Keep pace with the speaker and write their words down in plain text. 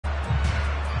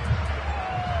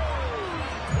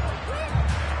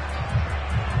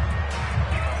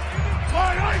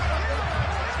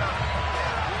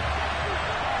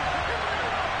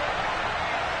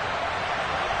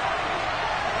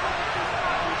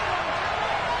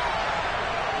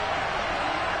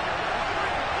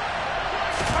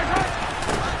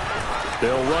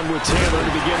They'll run with Taylor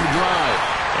to begin the drive.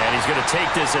 And he's going to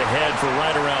take this ahead for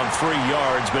right around 3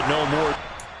 yards, but no more.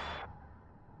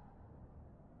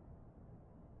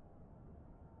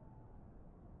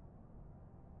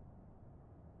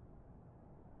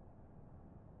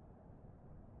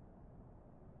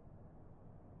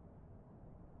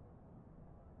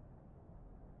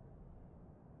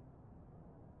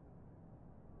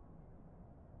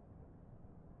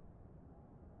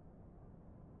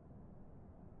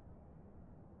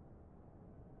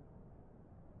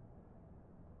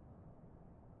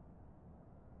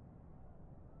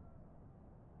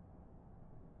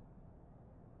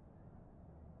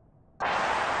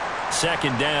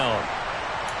 Second down.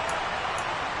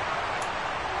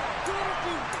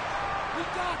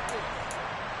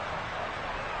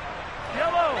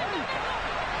 Yellow.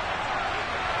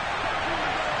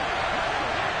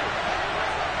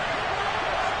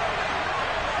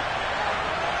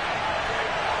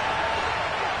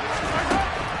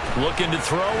 Looking to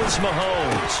throw is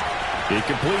Mahomes. He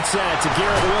completes that to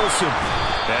Garrett Wilson.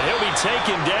 And he'll be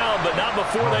taken down, but not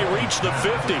before they reach the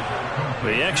 50.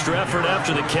 The extra effort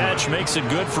after the catch makes it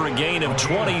good for a gain of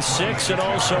 26 and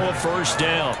also a first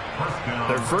down.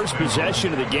 Their first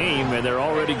possession of the game, and they're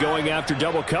already going after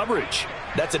double coverage.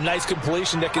 That's a nice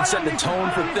completion that can set the tone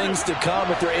for things to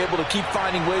come if they're able to keep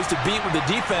finding ways to beat what the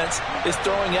defense is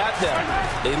throwing at them.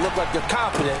 They look like they're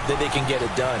confident that they can get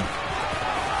it done.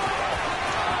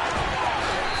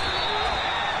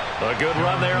 A good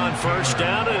run there on first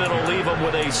down, and it'll leave them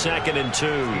with a 2nd and 2.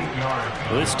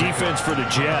 This defense for the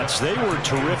Jets, they were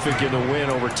terrific in the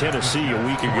win over Tennessee a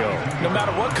week ago. No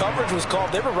matter what coverage was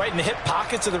called, they were right in the hip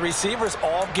pockets of the receivers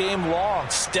all game long,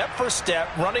 step for step,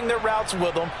 running their routes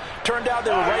with them. Turned out they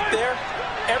were right there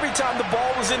every time the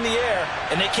ball was in the air,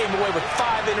 and they came away with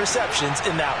 5 interceptions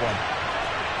in that one.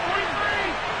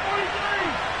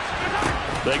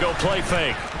 They go play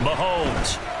fake.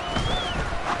 Mahomes.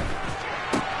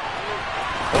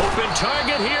 Open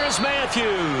target, here's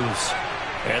Matthews.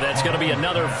 And that's going to be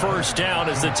another first down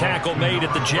as the tackle made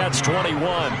at the Jets' 21.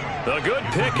 A good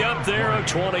pickup there of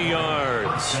 20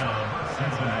 yards.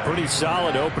 Pretty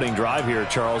solid opening drive here,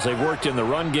 Charles. They've worked in the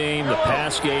run game, the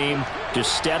pass game,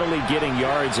 just steadily getting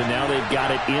yards, and now they've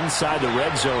got it inside the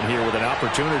red zone here with an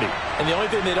opportunity. And the only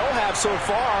thing they don't have so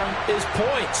far is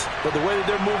points. But the way that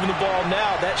they're moving the ball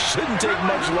now, that shouldn't take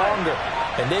much longer.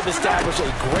 And they've established a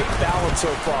great balance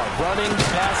so far. Running,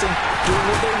 passing, doing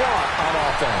what they want on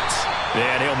offense.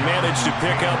 And he'll manage to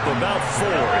pick up about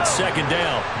 4. It's 2nd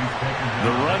down.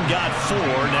 The run got 4.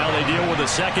 Now they deal with a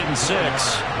 2nd and 6.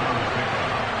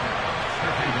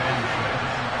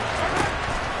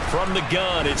 From the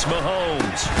gun, it's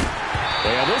Mahomes.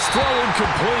 And this throw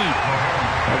incomplete.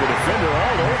 And the defender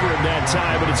all over him that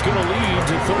time, but it's going to lead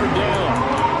to 3rd down.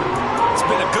 It's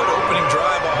been a good opening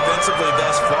drive offensively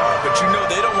thus far, but you know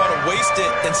they don't want to waste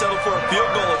it and settle for a field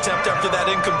goal attempt after that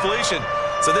incompletion.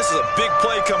 So this is a big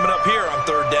play coming up here on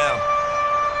 3rd down.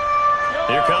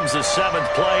 Here comes the 7th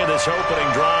play of this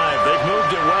opening drive. They've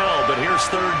moved it well, but here's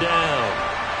 3rd down.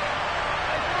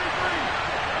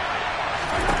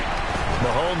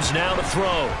 Mahomes now to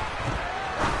throw.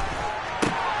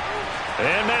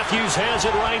 And Matthews has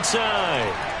it right side.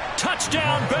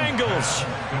 Touchdown, Bengals.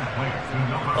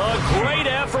 A great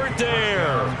effort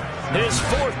there. His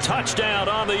 4th touchdown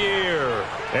on the year.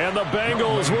 And the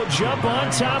Bengals will jump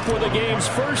on top with the game's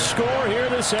first score here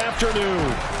this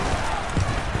afternoon.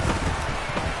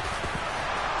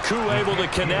 Koo able to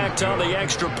connect on the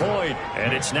extra point,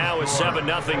 and it's now a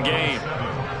 7-0 game.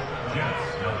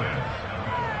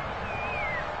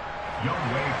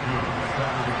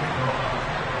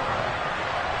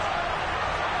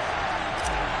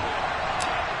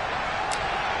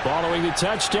 Following the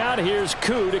touchdown, here's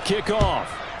Koo to kick off.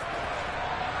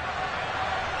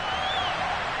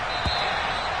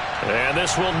 And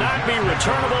this will not be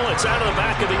returnable. It's out of the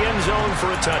back of the end zone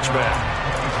for a touchback.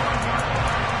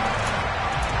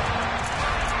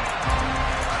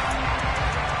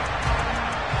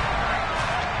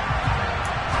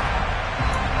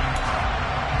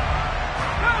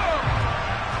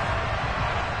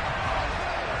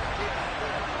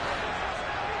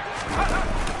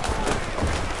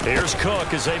 Here's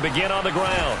Cook as they begin on the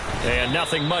ground. And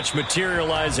nothing much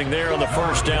materializing there on the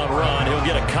first down run. He'll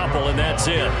get a couple, and that's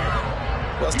it.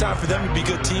 Well, it's time for them to be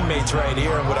good teammates right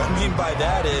here. And what I mean by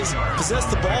that is possess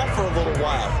the ball for a little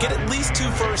while. Get at least 2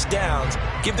 first downs.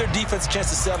 Give their defense a chance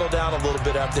to settle down a little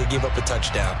bit after they give up a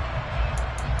touchdown.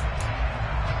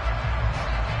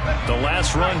 The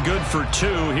last run good for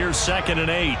 2. Here's 2nd and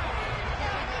 8.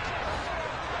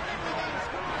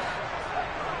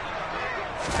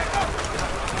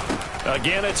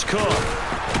 Again, it's Cook.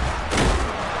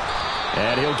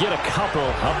 And he'll get a couple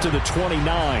up to the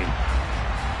 29.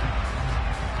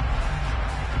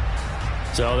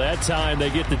 So that time they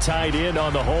get the tight end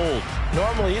on the hold.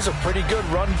 Normally he's a pretty good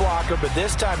run blocker, but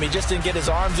this time he just didn't get his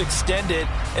arms extended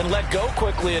and let go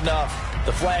quickly enough.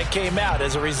 The flag came out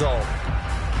as a result.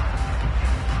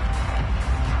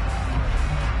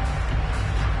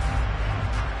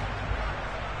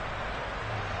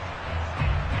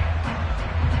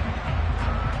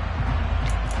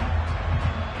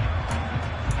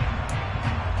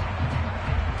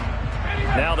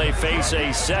 Now they face a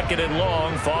 2nd and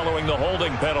long following the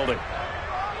holding penalty.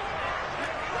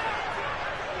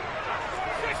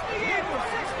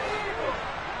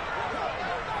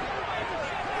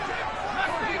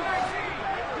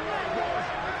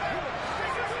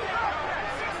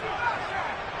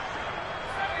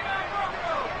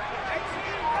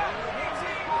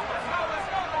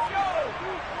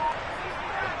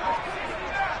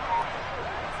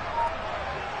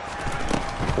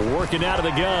 Working out of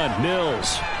the gun,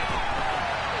 Mills.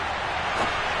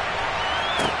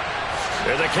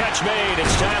 There's a catch made.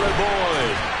 It's Tyler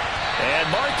Boyd. And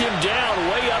mark him down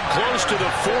way up close to the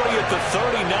 40 at the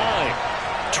 39.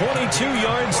 22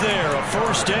 yards there, a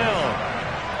first down.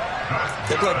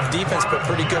 Looked like the defense put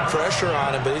pretty good pressure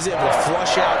on him, but he's able to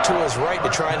flush out to his right to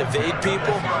try and evade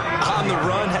people. On the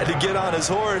run, had to get on his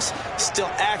horse. Still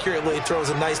accurately throws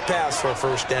a nice pass for a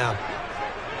first down.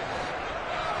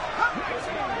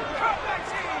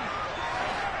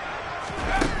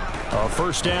 A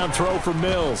first down throw for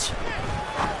Mills.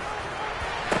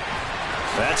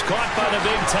 That's caught by the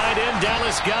big tight end,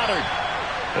 Dallas Goedert.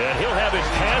 And he'll have it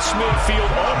past midfield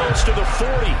almost to the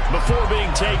 40 before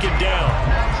being taken down.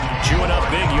 Chewing up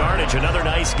big yardage. Another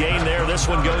nice gain there. This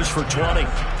one goes for 20.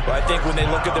 Well, I think when they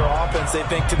look at their offense, they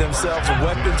think to themselves,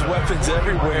 weapons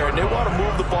everywhere. And they want to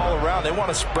move the ball around. They want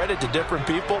to spread it to different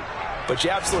people. But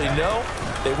you absolutely know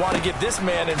they want to get this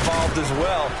man involved as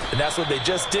well. And that's what they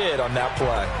just did on that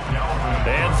play.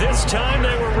 And this time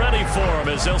they were ready for him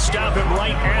as they'll stop him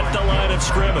right at the line of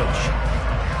scrimmage.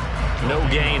 No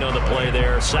gain on the play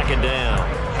there. 2nd down.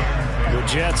 The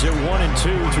Jets are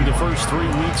 1-2 through the first 3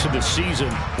 weeks of the season.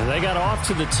 And they got off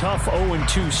to the tough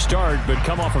 0-2 start, but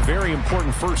come off a very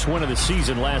important first win of the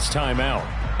season last time out.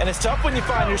 And it's tough when you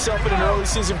find yourself in an early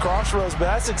season crossroads, but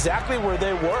that's exactly where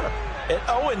they were. At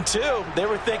 0-2, they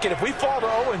were thinking if we fall to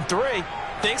 0-3,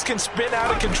 things can spin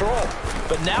out of control.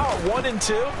 But now at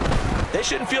 1-2, they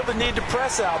shouldn't feel the need to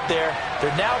press out there.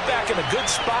 They're now back in a good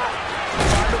spot,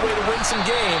 find a way to win some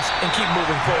games and keep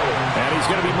moving forward. And he's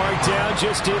going to be marked down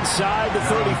just inside the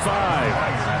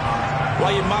 35.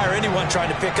 While you admire anyone trying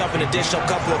to pick up an additional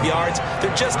couple of yards,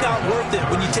 they're just not worth it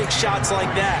when you take shots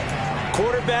like that.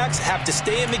 Quarterbacks have to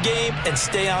stay in the game and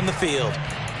stay on the field.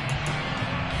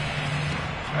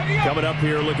 Coming up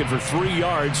here looking for 3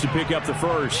 yards to pick up the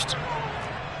first.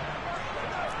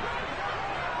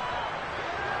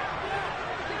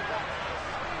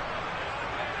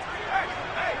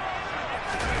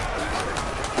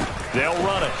 They'll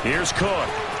run it. Here's Cook.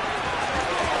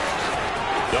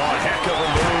 Oh, heck of a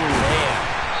move. Man.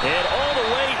 And all the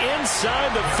way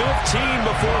inside the 15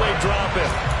 before they drop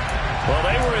it. Well,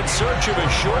 they were in search of a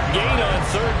short gain on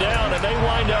 3rd down, and they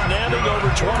wind up nabbing over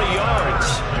 20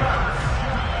 yards.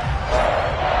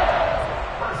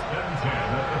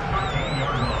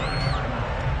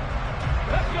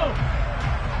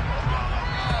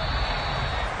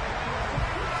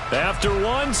 After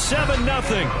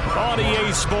 7-0 on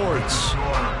EA Sports.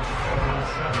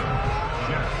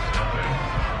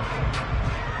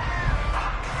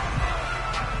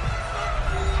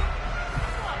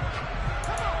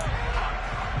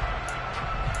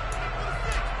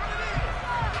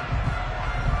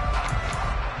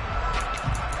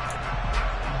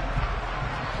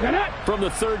 From the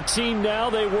 13 now,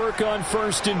 they work on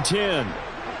 1st and 10.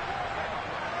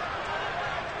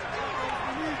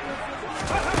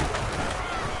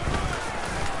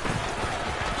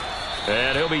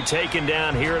 And he'll be taken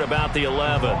down here at about the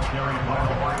 11.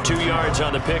 2 yards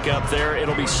on the pickup there.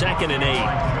 It'll be 2nd and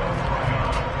 8.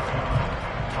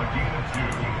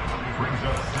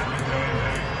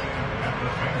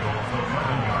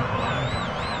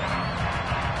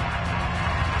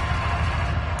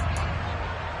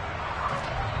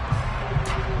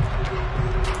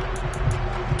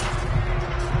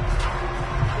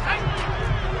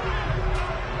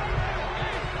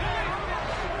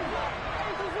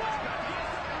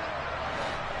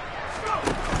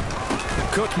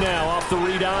 Cook now off the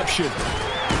read option.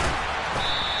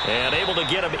 And able to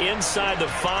get him inside the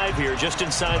 5 here, just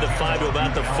inside the 5 to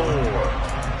about the 4.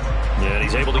 And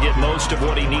he's able to get most of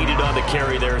what he needed on the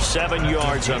carry there. 7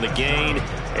 yards on the gain,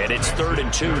 and it's 3rd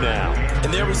and 2 now.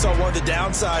 And there we saw one of the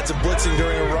downsides of blitzing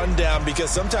during a rundown, because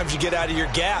sometimes you get out of your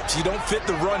gaps. You don't fit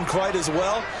the run quite as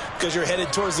well because you're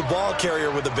headed towards the ball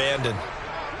carrier with abandon.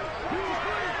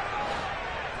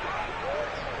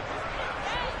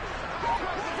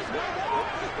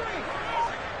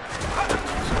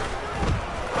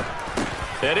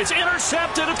 And it's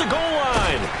intercepted at the goal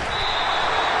line.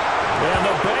 And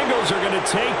the Bengals are going to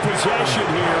take possession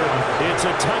here. It's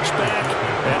a touchback,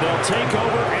 and they'll take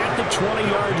over at the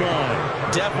 20-yard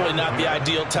line. Definitely not the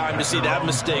ideal time to see that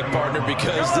mistake, partner,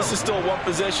 because this is still a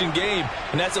one-possession game,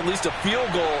 and that's at least a field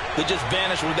goal that just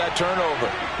vanished with that turnover.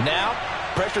 Now,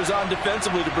 pressure's on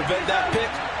defensively to prevent that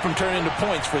pick from turning into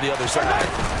points for the other side.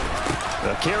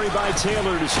 A carry by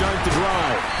Taylor to start the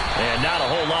drive. And not a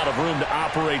whole lot of room to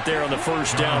operate there on the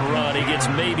first down run. He gets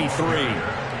maybe 3.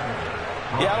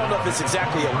 Yeah, I don't know if it's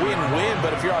exactly a win-win,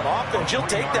 but if you're on offense, you'll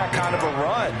take that kind of a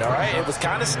run, all right? It was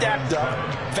kind of stacked up,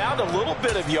 found a little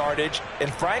bit of yardage,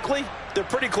 and frankly, they're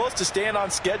pretty close to staying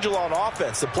on schedule on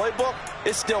offense. The playbook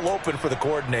is still open for the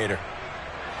coordinator.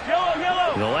 Yellow,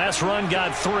 yellow. The last run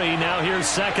got 3. Now here's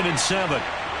 2nd and 7.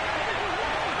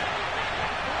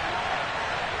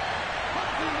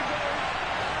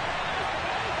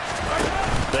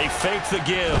 They fake the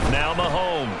give. Now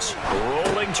Mahomes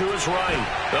rolling to his right.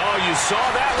 Oh, you saw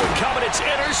that one coming. It's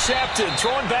intercepted.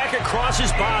 Thrown back across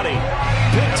his body.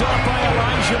 Picked up by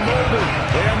Elijah Molden.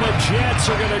 And the Jets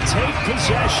are going to take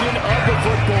possession of the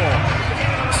football.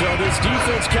 So this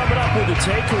defense coming up with a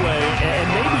takeaway, and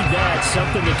maybe that's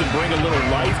something that can bring a little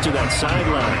life to that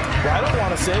sideline. Well, I don't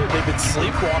want to say that they've been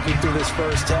sleepwalking through this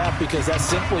first half, because that's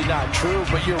simply not true,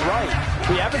 but you're right.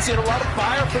 We haven't seen a lot of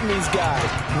fire from these guys,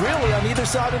 really, on either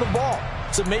side of the ball.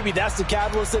 So maybe that's the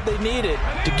catalyst that they needed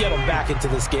to get them back into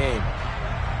this game.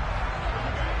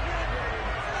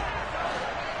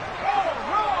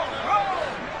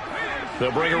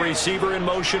 They'll bring a receiver in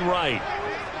motion right.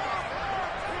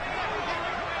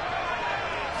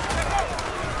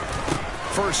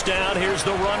 First down, here's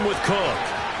the run with Cook.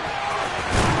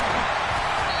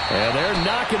 And they're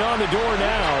knocking on the door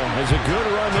now as a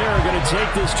good run there. Going to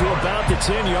take this to about the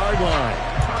 10-yard line.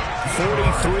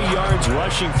 43 yards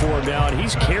rushing for him now, and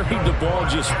he's carried the ball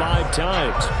just 5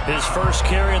 times. His first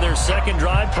carry of their second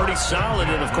drive, pretty solid.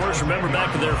 And, of course, remember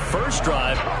back to their first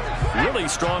drive, really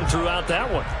strong throughout that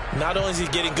one. Not only is he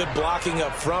getting good blocking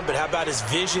up front, but how about his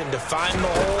vision to find the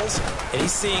holes? And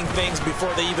he's seeing things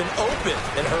before they even open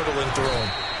and hurdling through them.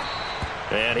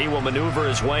 And he will maneuver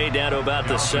his way down to about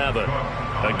the 7.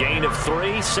 A gain of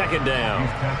 3, 2nd down.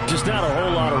 Just not a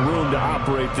whole lot of room to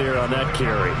operate there on that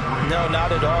carry. No,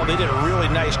 not at all. They did a really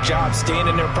nice job staying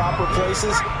in their proper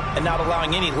places and not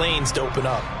allowing any lanes to open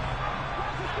up.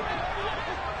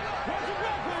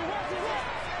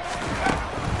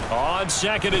 On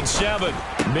 2nd and 7.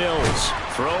 Mills.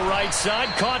 Throw right side,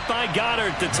 caught by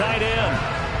Goddard, the tight end.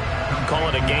 Call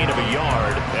it a gain of a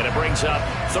yard, and it brings up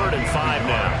 3rd and 5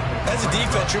 now. As a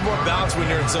defense, you're more balanced when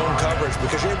you're in zone coverage,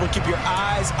 because you're able to keep your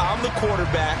eyes on the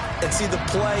quarterback and see the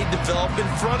play develop in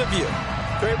front of you.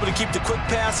 They're able to keep the quick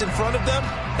pass in front of them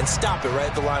and stop it right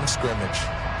at the line of scrimmage.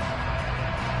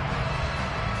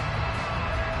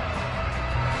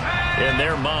 In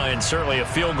their mind, certainly a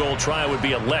field goal try would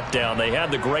be a letdown. They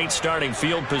had the great starting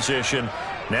field position,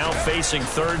 now facing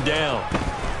 3rd down.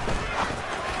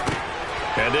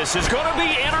 And this is going to be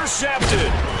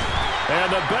intercepted.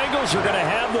 And the Bengals are going to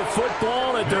have the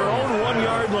football at their own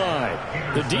 1-yard line.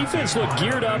 The defense looked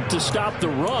geared up to stop the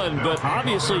run, but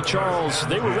obviously, Charles,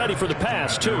 they were ready for the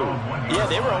pass, too. Yeah,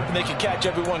 they were hoping they could catch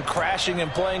everyone crashing and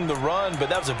playing the run, but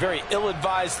that was a very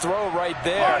ill-advised throw right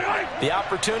there. The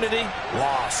opportunity,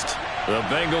 lost. The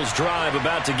Bengals drive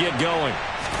about to get going.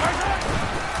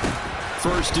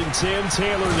 1st and 10,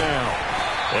 Taylor now.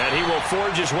 And he will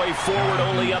forge his way forward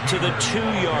only up to the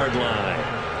 2-yard line.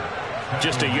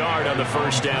 Just a yard on the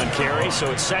first down carry,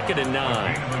 so it's 2nd and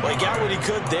 9. Well, he got what he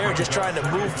could there, just trying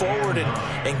to move forward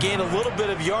and gain a little bit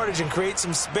of yardage and create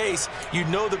some space. You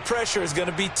know the pressure is going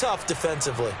to be tough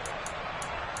defensively.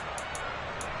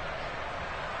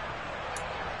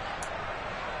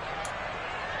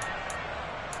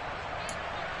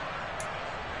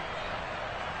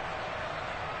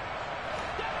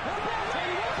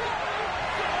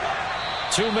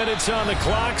 Two minutes on the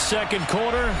clock, second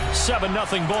quarter,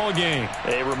 7-0 ball game.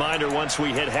 A reminder, once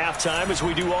we hit halftime, as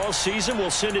we do all season, we'll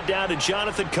send it down to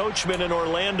Jonathan Coachman in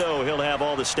Orlando. He'll have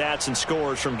all the stats and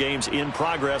scores from games in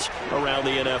progress around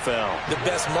the NFL. The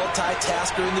best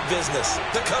multitasker in the business,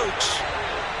 the coach.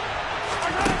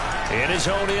 In his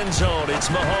own end zone, it's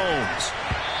Mahomes.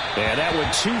 And that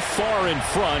went too far in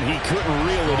front. He couldn't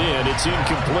reel it in. It's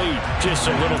incomplete. Just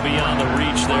a little beyond the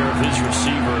reach there of his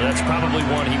receiver. That's probably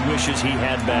one he wishes he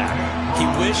had back. He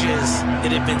wishes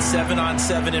it had been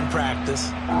 7-on-7 in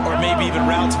practice, or maybe even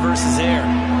routes versus air,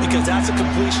 because that's a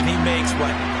completion he makes,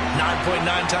 what, 9.9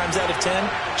 times out of 10?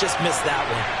 Just missed that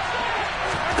one.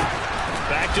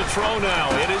 Back to throw now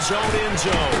in his own end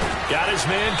zone. Got his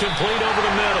man complete over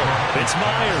the middle. It's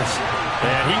Myers.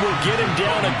 And he will get him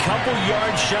down a couple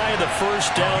yards shy of the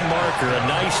first down marker. A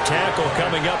nice tackle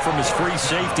coming up from his free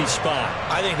safety spot.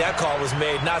 I think that call was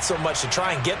made not so much to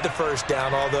try and get the first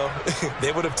down, although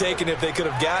they would have taken it if they could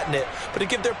have gotten it, but to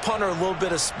give their punter a little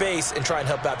bit of space and try and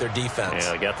help out their defense.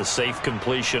 Yeah, got the safe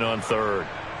completion on third.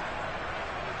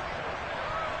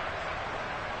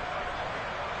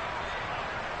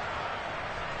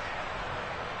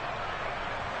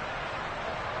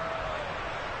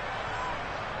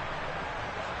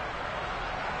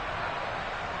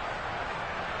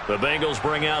 The Bengals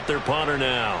bring out their punter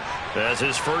now, as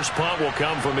his first punt will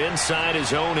come from inside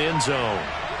his own end zone.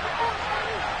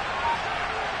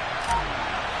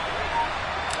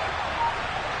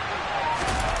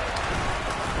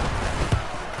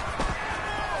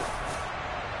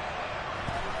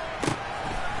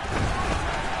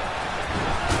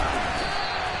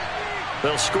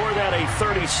 They'll score that a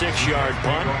 36-yard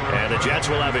punt, and the Jets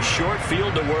will have a short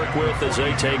field to work with as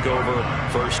they take over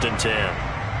 1st and 10.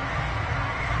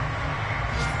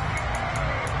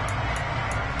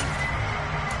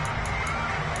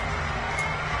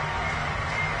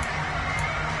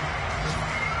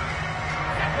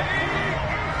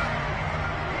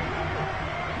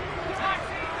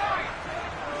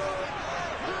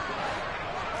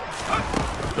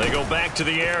 They go back to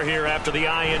the air here after the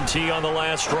INT on the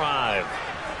last drive.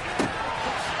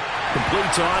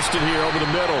 Complete to Austin here over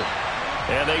the middle.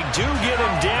 And they do get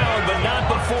him down, but not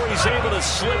before he's able to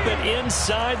slip it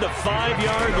inside the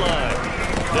 5-yard line.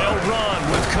 They'll run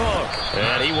with Cook.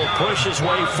 And he will push his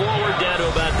way forward down to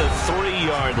about the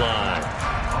 3-yard line.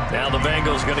 Now the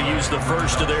Bengals going to use the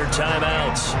first of their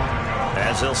timeouts,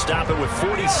 as they'll stop it with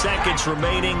 40 seconds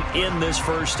remaining in this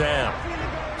first half.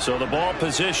 So the ball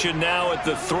position now at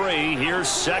the 3. Here's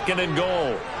 2nd and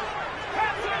goal.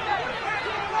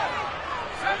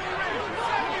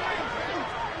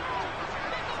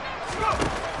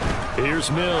 Here's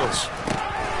Mills.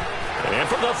 And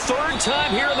for the 3rd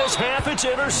time here in this half, it's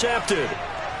intercepted.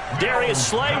 Darius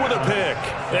Slay with a pick.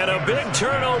 And a big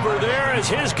turnover there as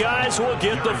his guys will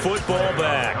get the football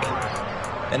back.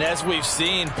 And as we've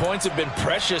seen, points have been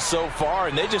precious so far,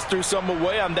 and they just threw some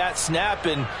away on that snap.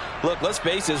 And look, let's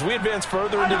face it, as we advance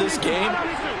further into this game,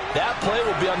 that play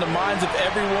will be on the minds of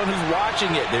everyone who's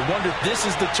watching it. They wonder if this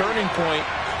is the turning point.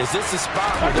 Is this the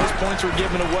spot where those points were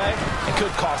given away and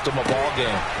could cost them a ball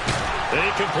game? And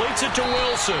he completes it to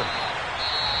Wilson.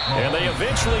 And they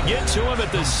eventually get to him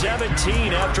at the 17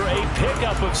 after a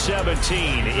pickup of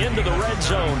 17 into the red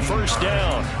zone, 1st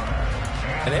down.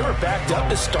 And they were backed up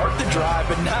to start the drive,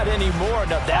 but not anymore.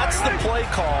 Now, that's the play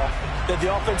call that the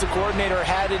offensive coordinator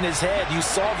had in his head. You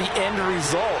saw the end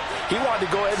result. He wanted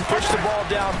to go ahead and push the ball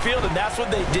downfield, and that's what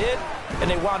they did. And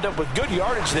they wound up with good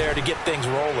yardage there to get things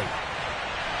rolling.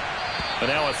 And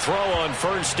now a throw on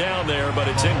 1st down there, but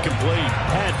it's incomplete.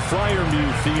 Pat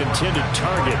Freiermuth, the intended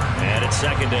target. And it's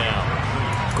 2nd down.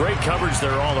 Great coverage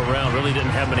there all around. Really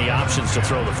didn't have many options to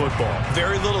throw the football.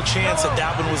 Very little chance that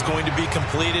that one was going to be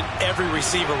completed. Every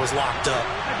receiver was locked up.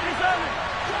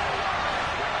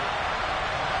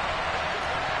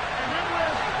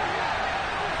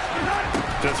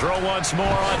 To throw once more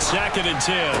on 2nd and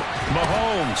 10.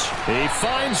 Mahomes. He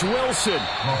finds Wilson.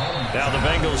 Now the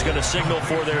Bengals going to signal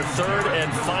for their 3rd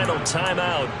and final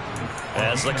timeout,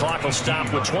 as the clock will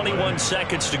stop with 21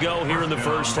 seconds to go here in the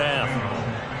first half.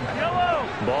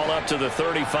 Ball up to the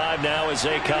 35 now as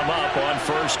they come up on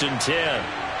 1st and 10.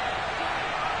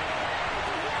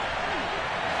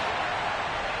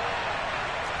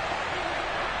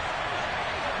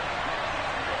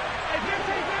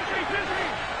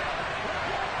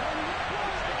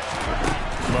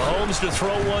 Mahomes to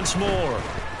throw once more.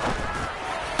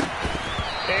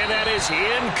 And that is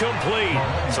incomplete.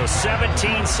 So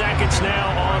 17 seconds now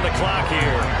on the clock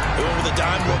here. They went with a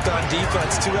dime look on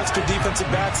defense. 2 extra defensive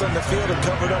backs on the field and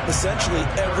covered up essentially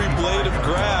every blade of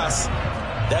grass.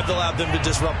 That allowed them to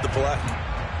disrupt the play.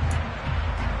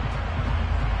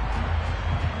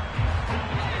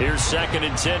 Here's 2nd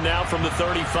and 10 now from the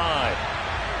 35.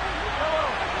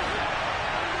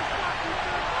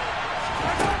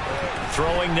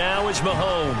 Throwing now is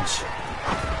Mahomes.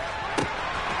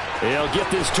 He'll get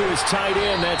this to his tight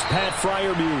end. That's Pat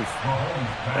Freiermuth.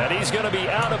 And he's going to be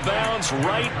out of bounds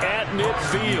right at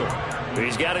midfield.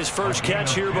 He's got his first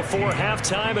catch here before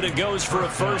halftime, and it goes for a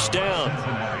first down.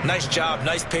 Nice job.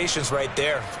 Nice patience right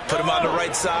there. Put him on the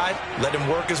right side, let him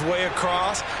work his way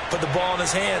across, put the ball in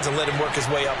his hands, and let him work his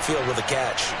way upfield with a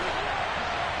catch.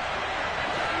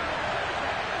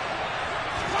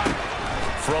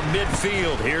 From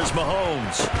midfield, here's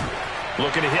Mahomes.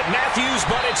 Looking to hit Matthews,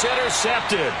 but it's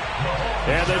intercepted.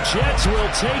 And the Jets will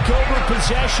take over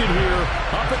possession here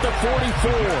up at the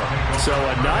 44. So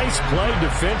a nice play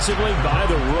defensively by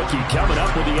the rookie coming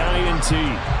up with the INT.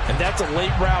 And that's a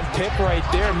late-round pick right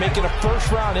there, making a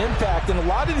first-round impact. And a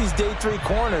lot of these day 3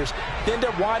 corners, they end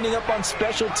up winding up on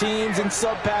special teams and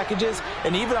sub-packages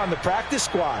and even on the practice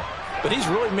squad. But he's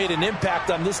really made an impact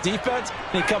on this defense,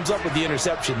 and he comes up with the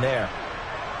interception there.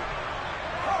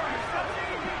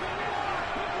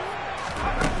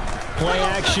 Play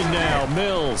action now,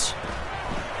 Mills.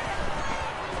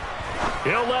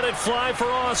 He'll let it fly for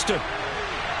Austin.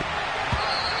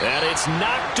 And it's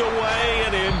knocked away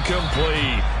and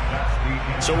incomplete.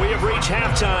 So we have reached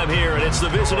halftime here, and it's the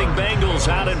visiting Bengals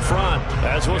out in front.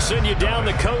 As we'll send you down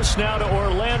the coast now to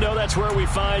Orlando, that's where we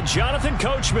find Jonathan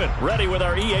Coachman, ready with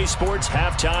our EA Sports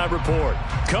Halftime Report.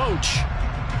 Coach.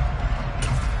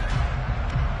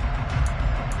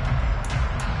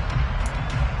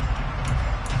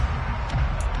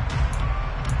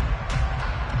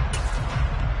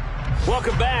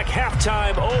 Welcome back.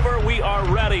 Halftime over. We are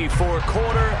ready for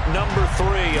quarter number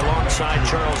 3 alongside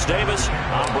Charles Davis.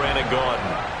 I'm Brandon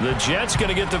Gaudin. The Jets going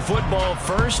to get the football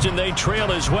first, and they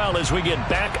trail as well as we get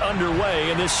back underway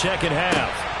in this second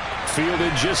half.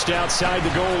 Fielded just outside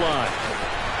the goal line.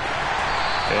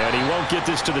 And he won't get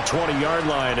this to the 20-yard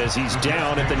line as he's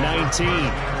down at the 19.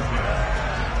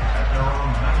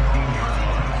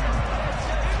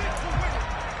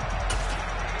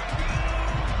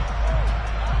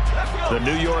 The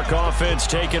New York offense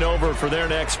taking over for their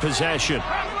next possession.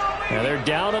 Now they're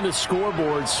down on the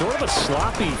scoreboard, sort of a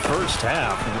sloppy first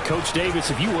half. And Coach Davis,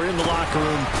 if you were in the locker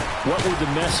room, what would the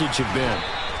message have been?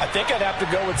 I think I'd have to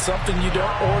go with something you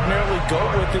don't ordinarily go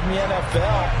with in the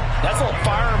NFL. That's a little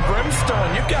fire and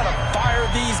brimstone. You've got to fire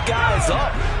these guys up.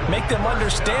 Make them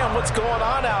understand what's going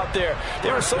on out there.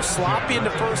 They were so sloppy in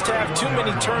the first half. Too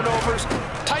many turnovers.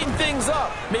 Tighten things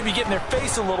up. Maybe get in their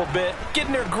face a little bit. Get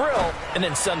in their grill. And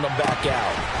then send them back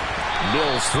out.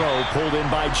 Mills throw pulled in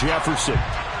by Jefferson.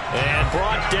 And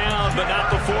brought down, but not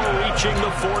before reaching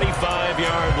the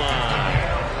 45-yard line.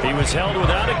 He was held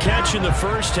without a catch in the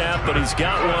first half, but he's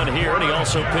got one here, and he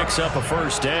also picks up a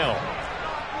first down.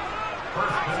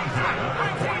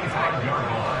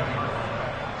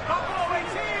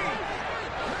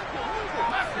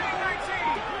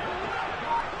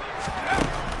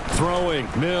 Throwing,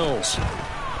 Mills.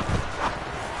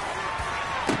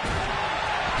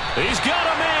 He's got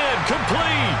a man,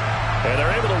 complete. And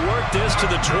they're able to work this to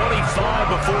the 25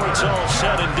 before it's all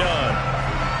said and done.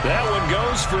 That one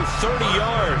goes for 30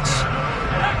 yards.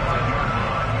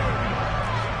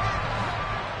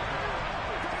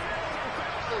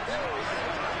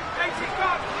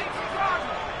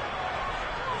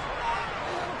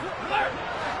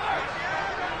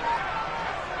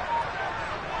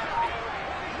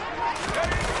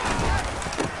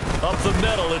 Up the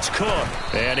middle, it's Cook.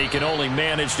 And he can only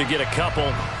manage to get a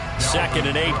couple. 2nd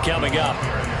and 8 coming up.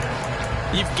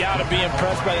 You've got to be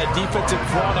impressed by that defensive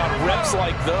front on reps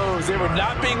like those. They were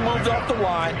not being moved off the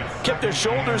line, kept their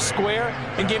shoulders square,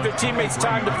 and gave their teammates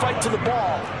time to fight to the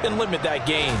ball and limit that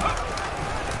gain.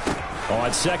 On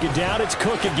 2nd down, it's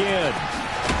Cook again.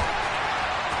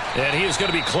 And he is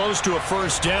going to be close to a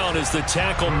first down as the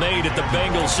tackle made at the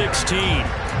Bengals 16.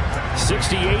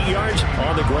 68 yards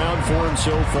on the ground for him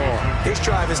so far. His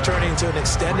drive is turning into an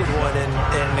extended one,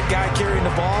 and the guy carrying the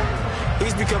ball,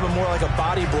 he's becoming more like a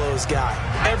body blows guy.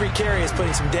 Every carry is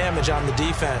putting some damage on the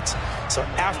defense. So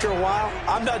after a while,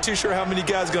 I'm not too sure how many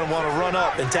guys are going to want to run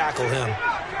up and tackle him.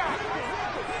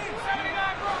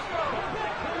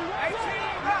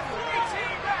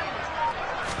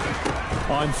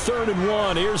 On 3rd and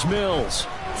 1, here's Mills.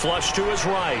 Flush to his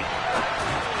right.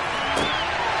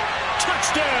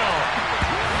 Touchdown!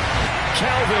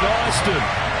 Calvin Austin.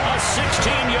 A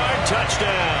 16-yard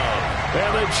touchdown.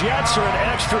 And the Jets are an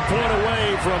extra point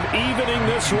away from evening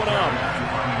this one up.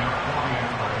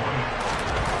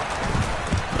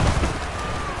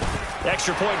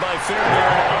 Extra point by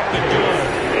Fairbairn, up and good.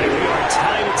 And we are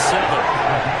tied at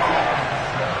 7.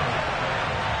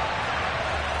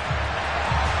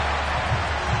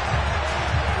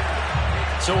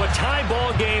 So a tie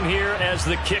ball game here as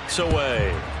the kick's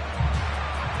away.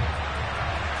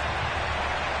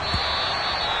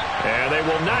 And they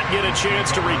will not get a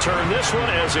chance to return this one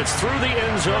as it's through the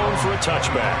end zone for a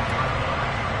touchback.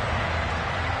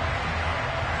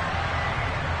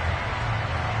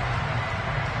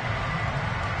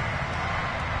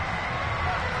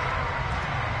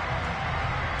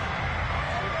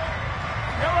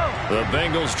 The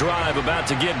Bengals drive about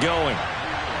to get going.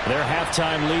 Their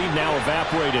halftime lead now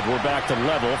evaporated. We're back to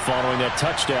level following that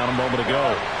touchdown a moment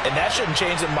ago. And that shouldn't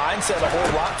change the mindset a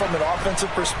whole lot from an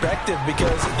offensive perspective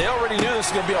because they already knew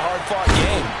this was going to be a hard-fought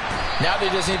game. Now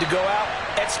they just need to go out,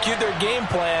 execute their game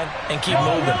plan, and keep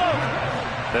moving.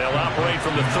 They'll operate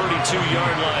from the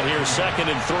 32-yard line here, 2nd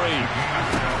and 3.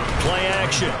 Play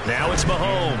action. Now it's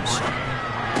Mahomes.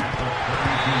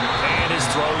 And his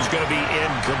throw's going to be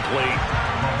incomplete.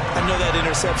 I know that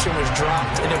interception was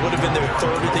dropped, and it would have been their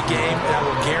 3rd of the game, and I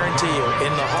will guarantee you,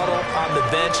 in the huddle, on the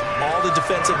bench, all the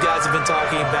defensive guys have been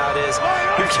talking about is,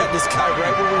 you're getting this guy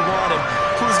right where we want him.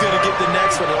 Who's going to get the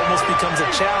next one? It almost becomes a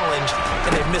challenge,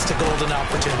 and they've missed a golden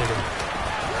opportunity.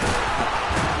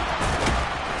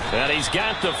 And he's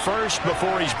got the first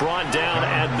before he's brought down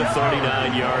at the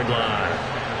 39-yard line.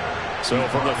 So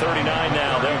from the 39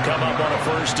 now, they'll come up on a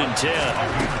 1st and 10.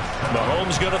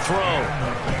 Mahomes going to throw.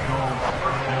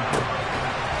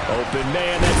 Open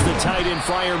man, that's the tight end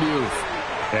Freiermuth.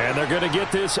 And they're going to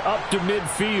get this up to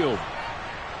midfield.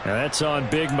 And that's on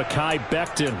big Mekhi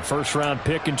Becton, 1st-round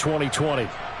pick in 2020.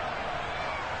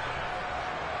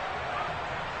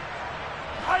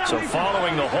 So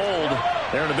following the hold,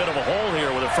 they're in a bit of a hole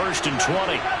here with a 1st and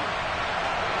 20.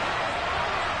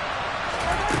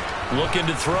 Looking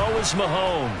to throw is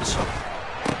Mahomes.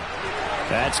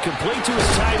 That's complete to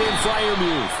his tight end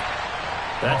Freiermuth.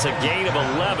 That's a gain of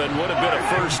 11. Would have been a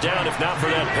 1st down if not for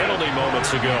that penalty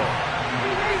moments ago.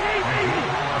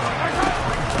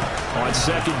 On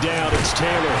 2nd down, it's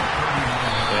Taylor.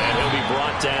 And he'll be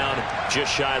brought down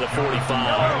just shy of the 45.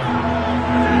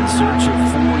 In search of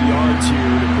 4 yards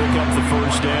here to pick up the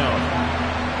 1st down.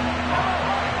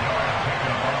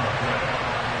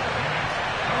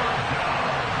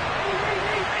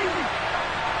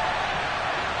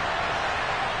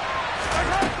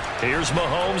 Here's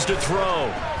Mahomes to throw.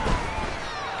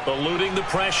 Eluding the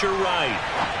pressure right.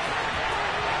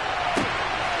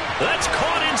 That's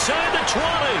caught inside the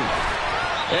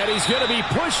 20. And he's going to be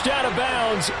pushed out of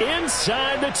bounds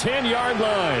inside the 10-yard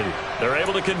line. They're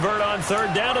able to convert on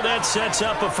 3rd down, and that sets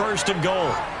up a 1st and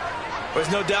goal. There's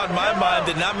no doubt in my mind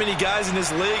that not many guys in this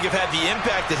league have had the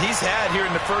impact that he's had here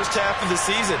in the first half of the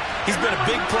season. He's been a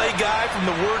big play guy from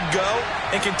the word go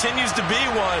and continues to be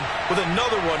one with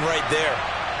another one right there.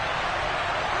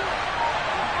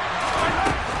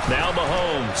 Now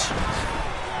Mahomes.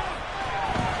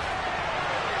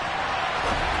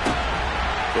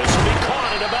 This will be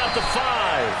caught at about the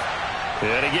 5.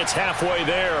 And he gets halfway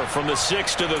there from the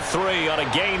 6 to the 3 on a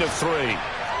gain of 3.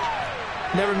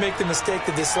 Never make the mistake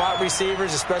that the slot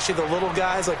receivers, especially the little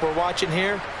guys like we're watching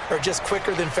here, are just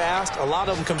quicker than fast. A lot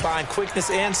of them combine quickness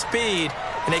and speed,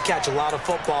 and they catch a lot of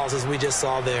footballs, as we just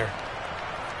saw there.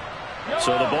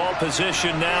 So the ball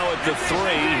position now at the 3.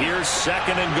 Here's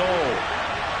 2nd and goal.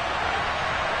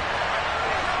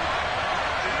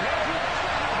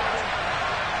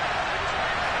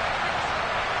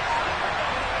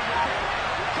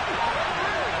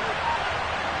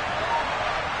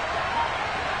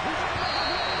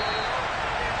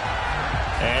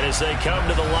 And as they come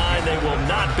to the line, they will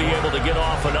not be able to get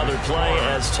off another play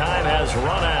as time has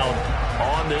run out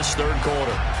on this 3rd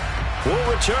quarter.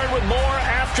 We'll return with more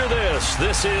after this.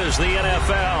 This is the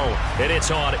NFL, and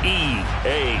it's on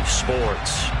EA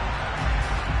Sports.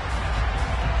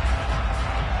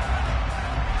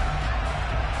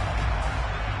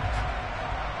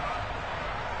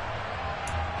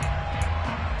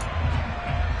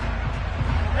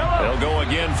 They'll go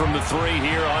again from the 3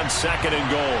 here on 2nd and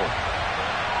goal.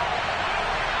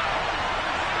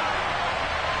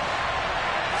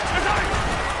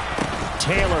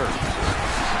 Taylor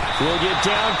will get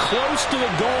down close to the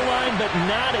goal line, but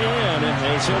not in,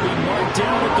 as he'll be marked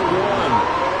down at the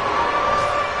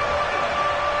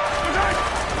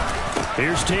 1.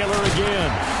 Here's Taylor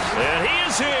again. And he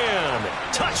is in.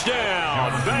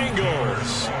 Touchdown,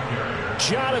 Bengals.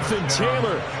 Jonathan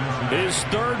Taylor, his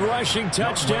 3rd rushing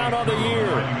touchdown of the year.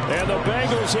 And the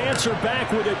Bengals answer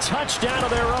back with a touchdown of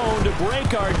their own to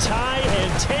break our tie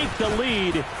and take the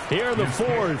lead here in the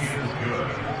 4th.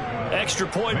 Extra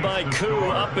point by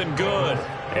Koo, up and good.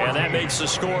 And that makes the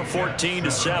score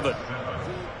 14-7.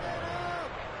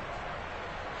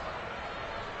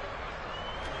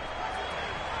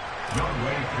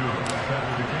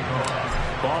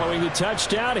 Following the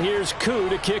touchdown, here's Koo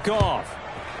to kick off.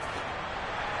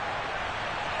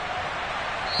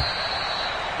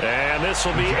 And this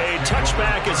will be a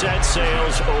touchback as that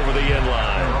sails over the end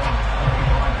line.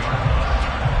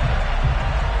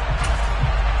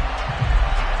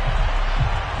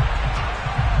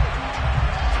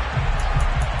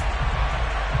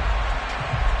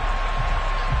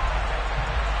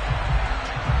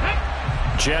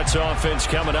 Jets offense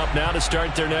coming up now to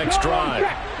start their next drive.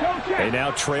 They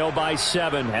now trail by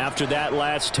 7 after that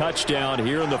last touchdown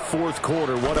here in the fourth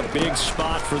quarter. What a big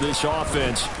spot for this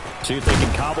offense. See if they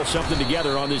can cobble something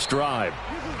together on this drive.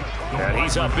 And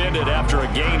he's upended after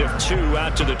a gain of 2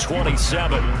 out to the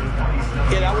 27.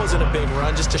 Yeah, that wasn't a big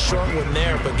run, just a short one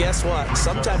there. But guess what?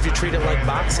 Sometimes you treat it like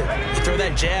boxing. You throw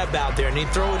that jab out there, and you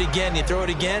throw it again,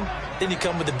 then you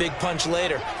come with a big punch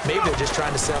later. Maybe they're just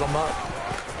trying to set him up.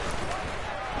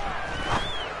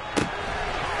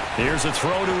 Here's a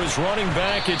throw to his running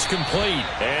back. It's complete.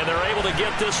 And they're able to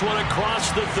get this one across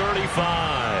the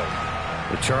 35.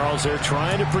 But Charles, they're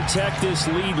trying to protect this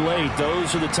lead late.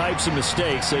 Those are the types of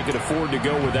mistakes they could afford to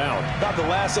go without. About the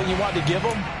last thing you want to give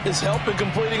them is help in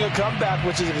completing a comeback,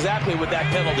 which is exactly what that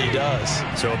penalty does.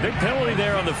 So a big penalty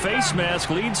there on the face mask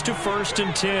leads to 1st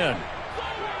and 10.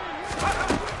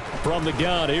 From the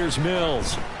gun, here's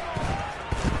Mills.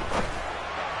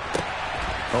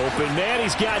 Open man,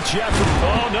 he's got Jeffrey.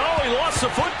 Oh, no, he lost the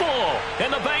football.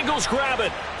 And the Bengals grab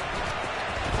it.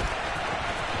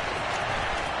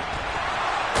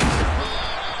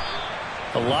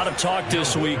 A lot of talk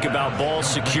this week about ball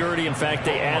security. In fact,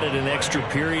 they added an extra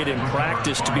period in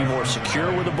practice to be more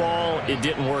secure with the ball. It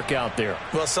didn't work out there.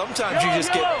 Well, sometimes you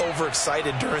just get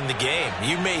overexcited during the game.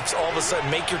 You may all of a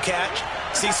sudden make your catch,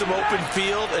 see some open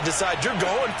field, and decide you're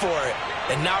going for it,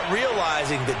 and not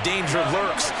realizing the danger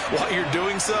lurks while you're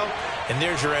doing so, and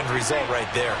there's your end result right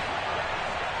there.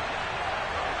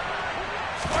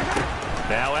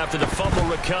 Now after the fumble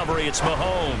recovery, it's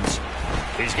Mahomes.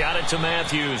 He's got it to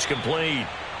Matthews, complete.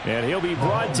 And he'll be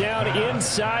brought down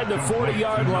inside the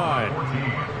 40-yard line.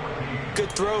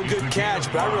 Good throw, good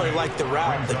catch, but I really like the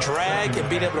route. The drag and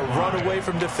being able to run away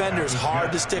from defenders,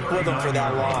 hard to stick with them for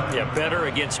that long. Yeah, better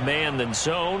against man than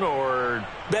zone, or?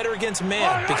 Better against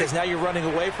man, because now you're running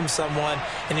away from someone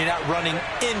and you're not running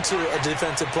into a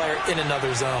defensive player in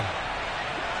another zone.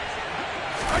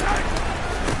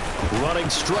 Running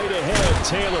straight ahead,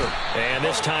 Taylor. And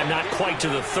this time not quite to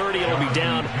the 30. It'll be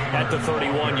down at the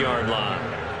 31-yard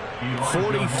line.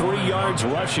 43 yards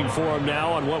rushing for him now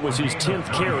on what was his 10th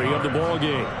carry of the ball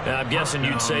game. Now, I'm guessing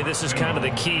you'd say this is kind of the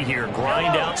key here.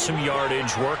 Grind out some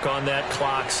yardage, work on that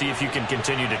clock, see if you can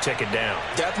continue to tick it down.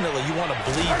 Definitely, you want to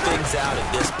bleed things out at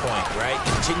this point, right?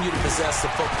 Continue to possess the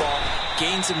football,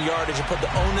 gain some yardage, and put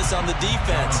the onus on the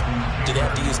defense. Do they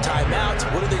have to use timeouts?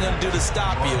 What are they going to do to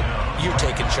stop you? You're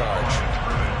taking charge.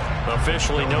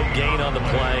 Officially no gain on the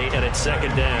play, and it's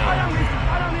 2nd down.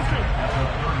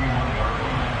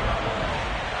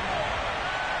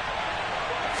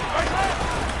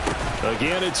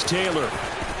 Again, it's Taylor.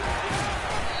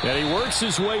 And he works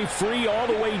his way free all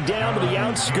the way down to the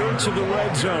outskirts of the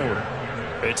red zone.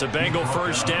 It's a Bengal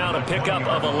 1st down, a pickup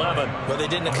of 11. Well, they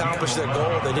didn't accomplish their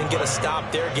goal. They didn't get a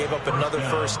stop there, gave up another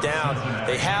 1st down.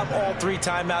 They have all 3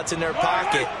 timeouts in their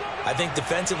pocket. I think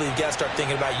defensively, you've got to start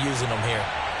thinking about using them here.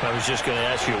 I was just going to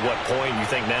ask you at what point you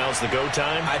think now's the go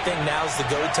time? I think now's the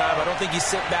go time. I don't think you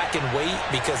sit back and wait,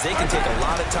 because they can take a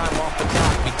lot of time off the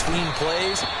clock between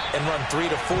plays and run 3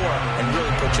 to 4 and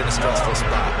really put you in a stressful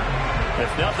spot.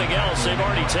 If nothing else, they've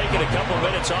already taken a couple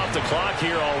minutes off the clock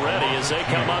here already as they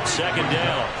come up 2nd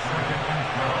down.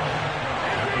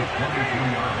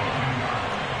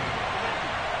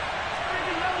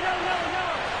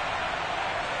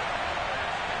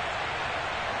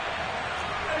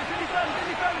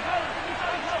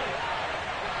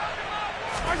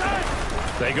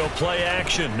 They go play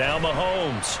action. Now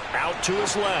Mahomes out to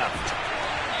his left.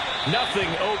 Nothing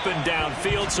open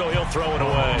downfield, so he'll throw it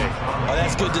away. Oh,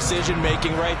 that's good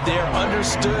decision-making right there.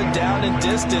 Understood down and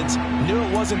distance. Knew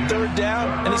it wasn't 3rd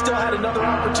down, and he still had another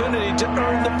opportunity to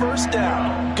earn the 1st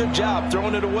down. Good job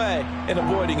throwing it away and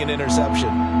avoiding an interception.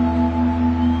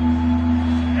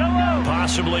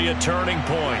 Possibly a turning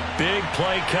point. Big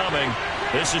play coming.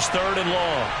 This is 3rd and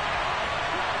long.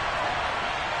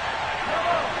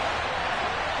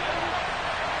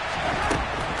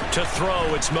 To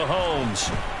throw, it's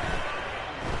Mahomes.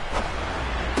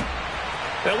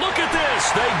 And look at this.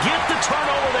 They get the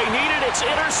turnover they needed. It's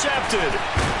intercepted.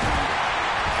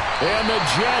 And the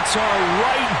Jets are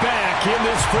right back in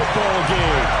this football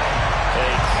game. A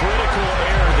critical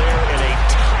error there in a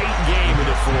tight game in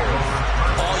the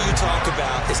 4th. All you talk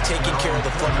about is taking care of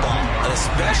the football, and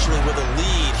especially with a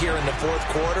lead here in the 4th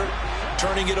quarter.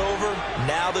 Turning it over,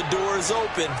 now the door is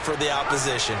open for the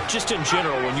opposition. Just in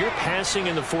general, when you're passing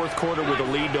in the 4th quarter with a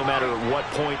lead, no matter at what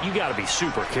point, you got to be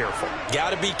super careful.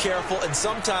 Got to be careful, and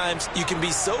sometimes you can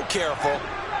be so careful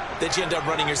that you end up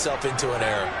running yourself into an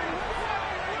error.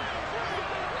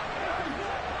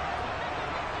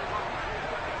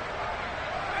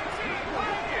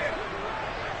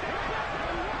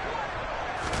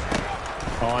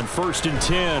 On 1st and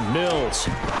 10, Mills.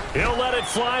 He'll let it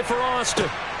fly for Austin.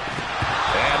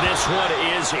 And this one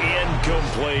is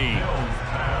incomplete.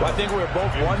 Well, I think we were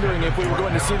both wondering if we were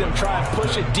going to see them try and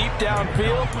push it deep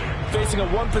downfield, facing a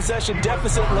one-possession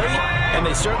deficit late, and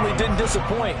they certainly didn't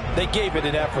disappoint. They gave it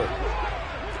an effort.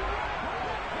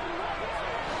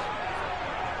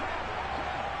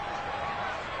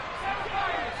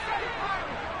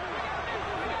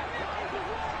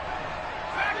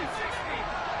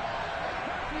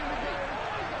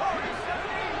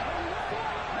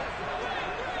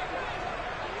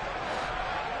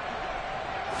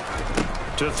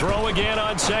 To throw again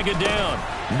on 2nd down.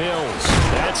 Mills.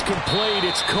 That's complete.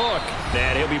 It's Cook.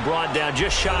 And he'll be brought down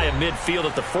just shy of midfield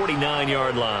at the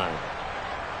 49-yard line.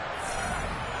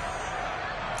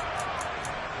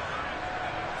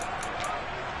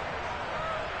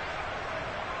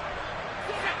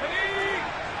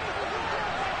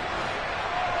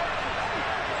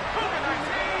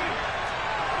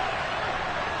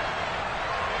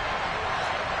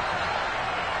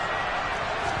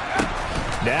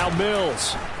 Now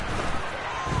Mills.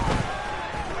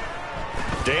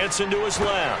 Dancing to his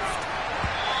left.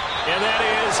 And that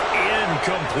is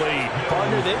incomplete.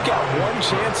 Partner, they've got one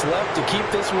chance left to keep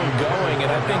this one going,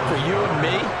 and I think for you and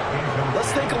me,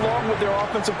 let's think along with their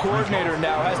offensive coordinator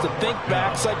now. Has to think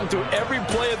back, cycle through every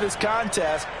play of this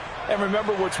contest, and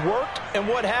remember what's worked and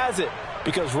what hasn't.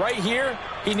 Because right here,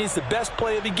 he needs the best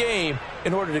play of the game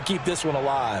in order to keep this one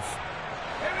alive.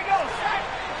 Here we go, set.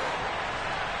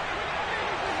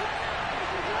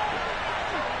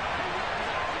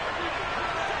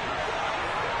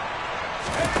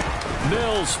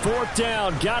 Mills, 4th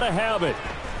down. Gotta have it.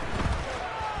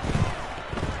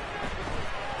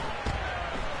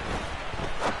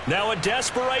 Now a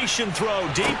desperation throw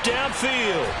deep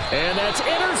downfield. And that's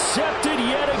intercepted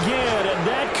yet again, and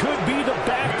that could be the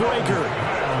backbreaker.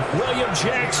 William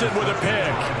Jackson with a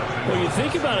pick. Well, you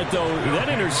think about it, though, that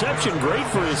interception, great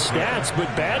for his stats, but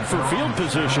bad for field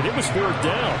position. It was 4th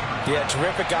down. Yeah,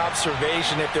 terrific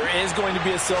observation. If there is going to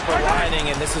be a silver lining,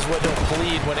 and this is what they'll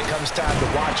plead when it comes time to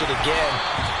watch it again,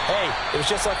 hey, it was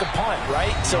just like a punt,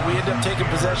 right? So we end up taking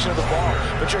possession of the ball.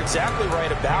 But you're exactly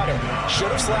right about it. Should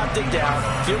have slapped it down.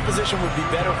 Field position would be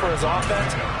better for his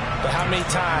offense. But how many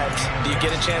times do you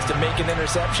get a chance to make an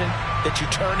interception that you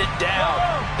turn it down?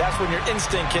 That's when your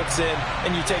instinct kicks in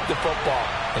and you take the football.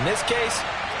 In this case,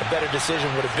 a better decision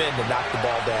would have been to knock the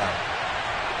ball down.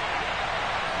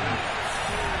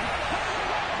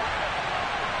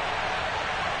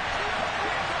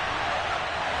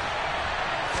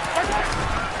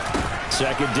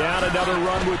 Second down, another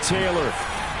run with Taylor.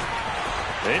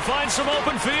 They find some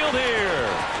open field here.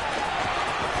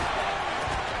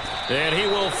 And he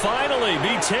will finally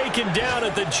be taken down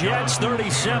at the Jets'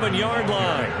 37-yard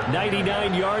line.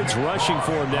 99 yards rushing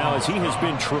for him now, as he has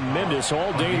been tremendous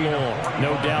all day long.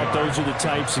 No doubt those are the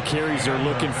types of carries they're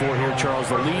looking for here, Charles.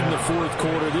 The lead in the 4th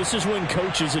quarter. This is when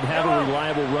coaches that have a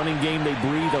reliable running game, they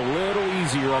breathe a little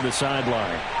easier on the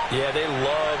sideline. Yeah, they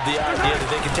love the idea that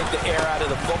they can take the air out of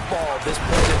the football at this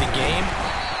point in the game.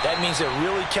 That means they're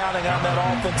really counting on that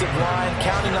offensive line,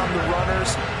 counting on the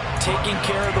runners, taking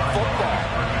care of the football.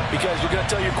 Because you're going to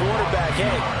tell your quarterback,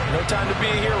 hey, no time to be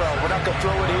a hero. We're not going to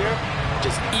throw it here.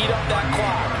 Just eat up that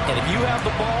clock. And if you have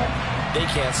the ball, they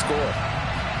can't score.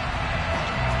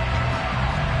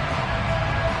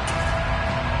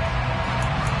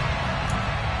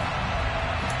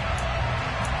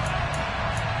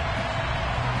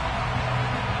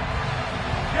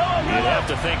 You'd have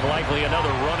to think likely another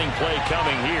running play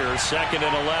coming here. 2nd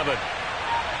and 11.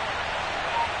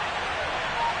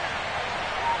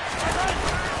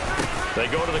 They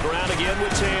go to the ground again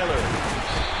with Taylor.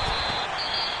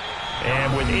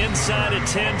 And with inside of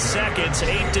 10 seconds,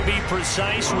 8 to be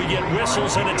precise, we get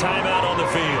whistles and a timeout on the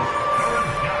field.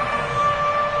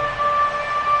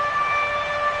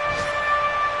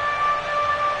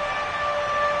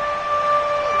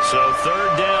 So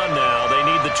 3rd down now. They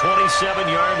need the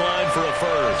 27-yard line for a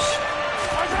first.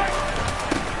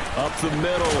 Up the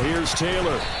middle, here's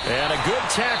Taylor. And a good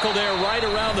tackle there right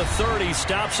around the 30.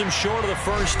 Stops him short of the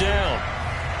 1st down.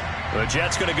 The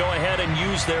Jets going to go ahead and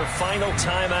use their final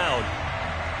timeout.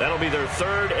 That'll be their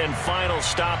 3rd and final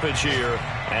stoppage here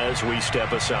as we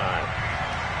step aside.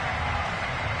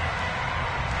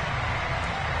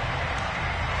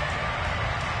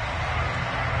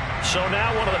 So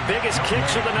now one of the biggest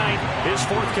kicks of the night is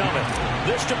forthcoming.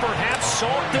 This to perhaps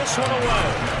salt this one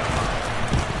away.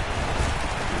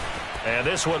 And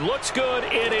this one looks good.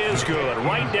 It is good.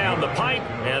 Right down the pipe,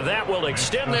 and that will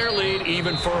extend their lead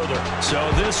even further.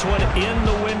 So this one in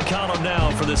the win column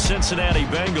now for the Cincinnati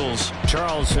Bengals.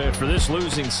 Charles, for this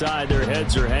losing side, their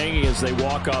heads are hanging as they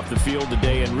walk off the field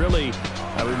today. And really,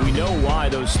 we know why.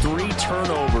 Those 3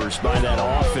 turnovers by that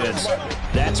offense,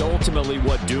 that's ultimately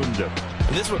what doomed them.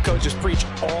 And this is what coaches preach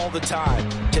all the time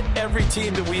to every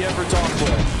team that we ever talk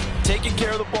with. Taking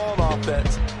care of the ball on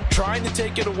offense, trying to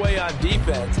take it away on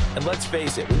defense. And let's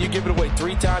face it, when you give it away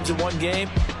 3 times in one game,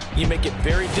 you make it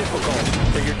very difficult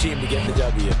for your team to get the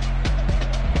W.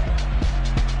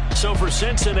 So for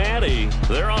Cincinnati,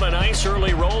 they're on a nice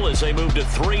early roll as they move to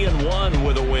 3-1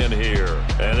 with a win here.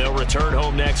 And they'll return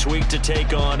home next week to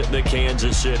take on the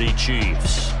Kansas City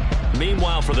Chiefs.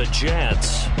 Meanwhile, for the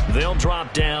Jets, they'll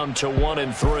drop down to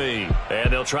 1-3.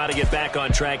 And they'll try to get back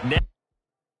on track next.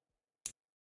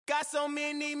 Got so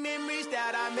many memories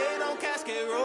that I made on Cascade Road.